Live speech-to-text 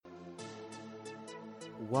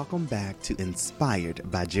Welcome back to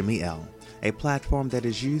Inspired by Jimmy L, a platform that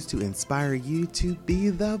is used to inspire you to be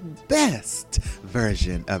the best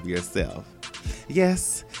version of yourself.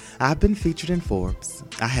 Yes, I've been featured in Forbes.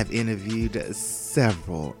 I have interviewed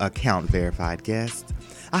several account verified guests.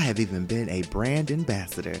 I have even been a brand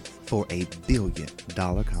ambassador for a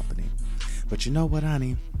billion-dollar company. But you know what,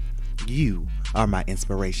 honey? You are my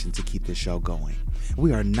inspiration to keep this show going.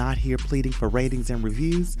 We are not here pleading for ratings and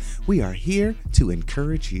reviews. We are here to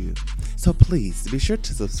encourage you. So please be sure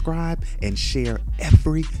to subscribe and share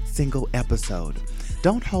every single episode.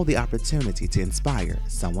 Don't hold the opportunity to inspire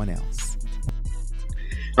someone else.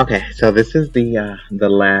 Okay, so this is the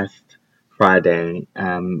last Friday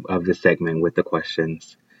of the segment with the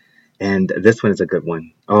questions. And this one is a good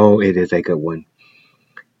one. Oh, it is a good one.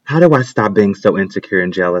 How do I stop being so insecure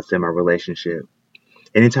and jealous in my relationship?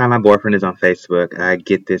 Anytime my boyfriend is on Facebook, I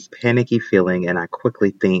get this panicky feeling and I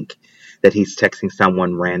quickly think that he's texting some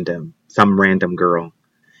random girl,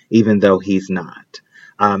 even though he's not.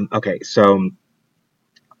 So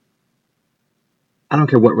I don't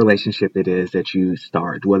care what relationship it is that you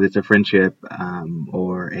start, whether it's a friendship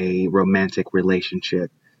or a romantic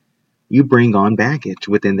relationship, you bring on baggage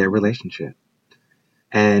within their relationship.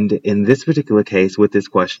 And in this particular case, with this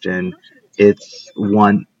question, it's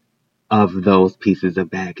one of those pieces of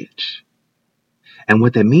baggage. And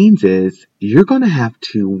what that means is you're going to have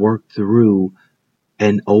to work through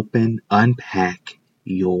and unpack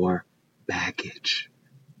your baggage.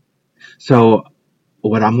 So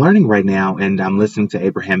what I'm learning right now, and I'm listening to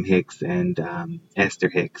Abraham Hicks and Esther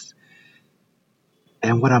Hicks,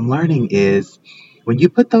 and what I'm learning is when you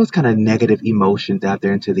put those kind of negative emotions out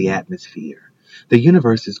there into the atmosphere, the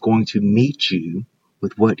universe is going to meet you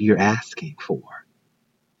with what you're asking for.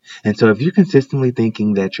 And so if you're consistently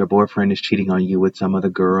thinking that your boyfriend is cheating on you with some other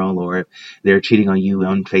girl, or if they're cheating on you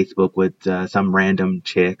on Facebook with some random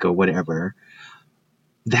chick or whatever,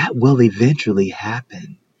 that will eventually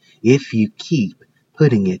happen if you keep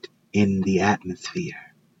putting it in the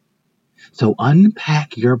atmosphere. So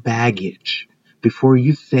unpack your baggage before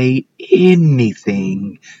you say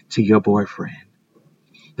anything to your boyfriend.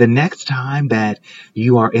 The next time that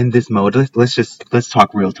you are in this mode, let's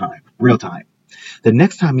talk real time. The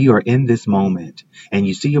next time you are in this moment and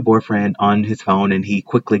you see your boyfriend on his phone and he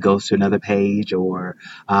quickly goes to another page, or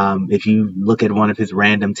if you look at one of his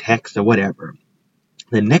random texts or whatever,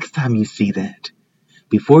 the next time you see that,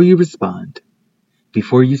 before you respond,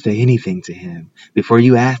 before you say anything to him, before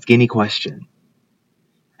you ask any question,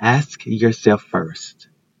 ask yourself first,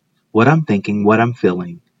 what I'm thinking, what I'm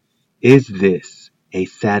feeling, is this a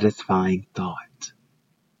satisfying thought?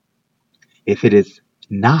 If it is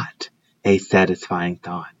not a satisfying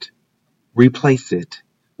thought, replace it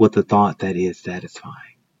with a thought that is satisfying.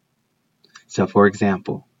 So for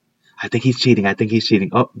example, I think he's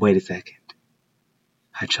cheating. Oh, wait a second.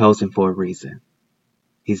 I chose him for a reason.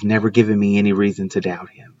 He's never given me any reason to doubt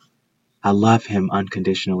him. I love him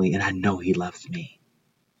unconditionally, and I know he loves me.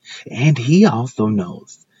 And he also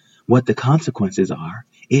knows what the consequences are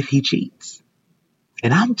if he cheats.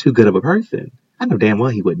 And I'm too good of a person. I know damn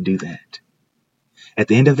well he wouldn't do that. At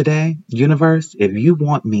the end of the day, universe, if you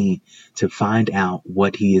want me to find out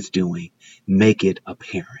what he is doing, make it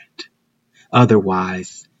apparent.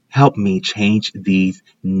 Otherwise, help me change these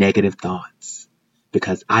negative thoughts,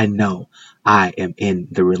 because I know I am in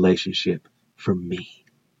the relationship for me.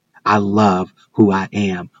 I love who I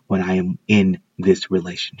am when I am in this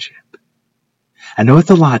relationship. I know it's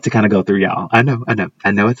a lot to kind of go through, y'all. I know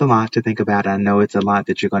it's a lot to think about. I know it's a lot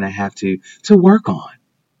that you're going to have to work on.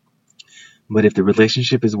 But if the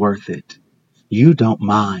relationship is worth it, you don't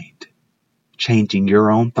mind changing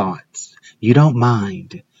your own thoughts. You don't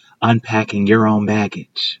mind unpacking your own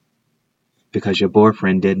baggage, because your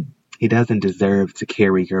boyfriend doesn't deserve to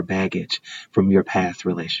carry your baggage from your past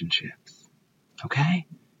relationships. Okay?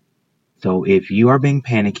 So if you are being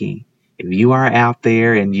panicky, if you are out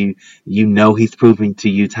there and you know he's proving to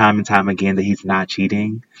you time and time again that he's not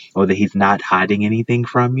cheating or that he's not hiding anything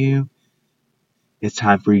from you, it's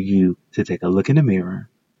time for you to take a look in the mirror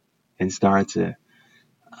and start to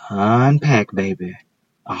unpack, baby,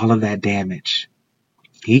 all of that damage.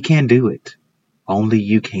 He can't do it. Only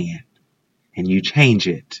you can. And you change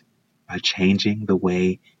it by changing the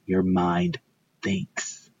way your mind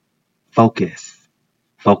thinks. Focus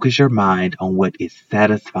your mind on what is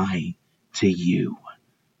satisfying to you.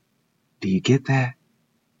 Do you get that?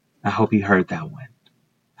 I hope you heard that one.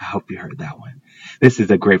 This is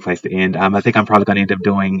a great place to end. I think I'm probably going to end up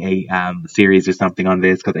doing a series or something on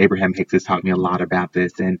this, because Abraham Hicks has taught me a lot about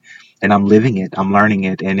this, and I'm living it. I'm learning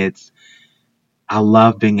it, and I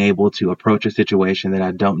love being able to approach a situation that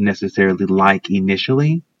I don't necessarily like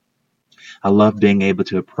initially. I love being able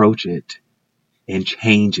to approach it and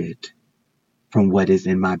change it from what is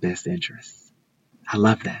in my best interest. I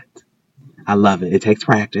love that. I love it. It takes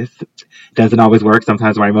practice. Doesn't always work.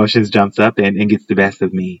 Sometimes my emotions jumps up and gets the best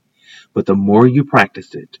of me. But the more you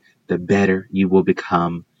practice it, the better you will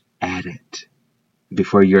become at it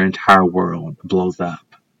before your entire world blows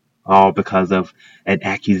up. All because of an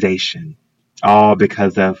accusation. All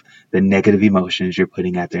because of the negative emotions you're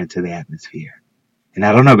putting out there into the atmosphere. And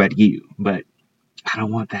I don't know about you, but I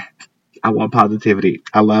don't want that. I want positivity.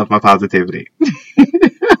 I love my positivity.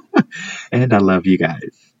 And I love you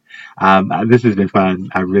guys. This has been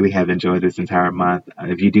fun. I really have enjoyed this entire month.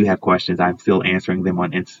 If you do have questions, I'm still answering them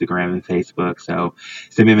on Instagram and Facebook. So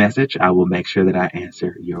send me a message. I will make sure that I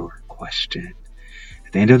answer your question.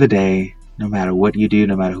 At the end of the day, no matter what you do,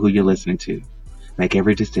 no matter who you're listening to, make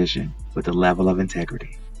every decision with a level of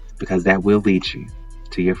integrity because that will lead you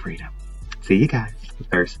to your freedom. See you guys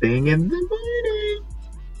first thing in the morning.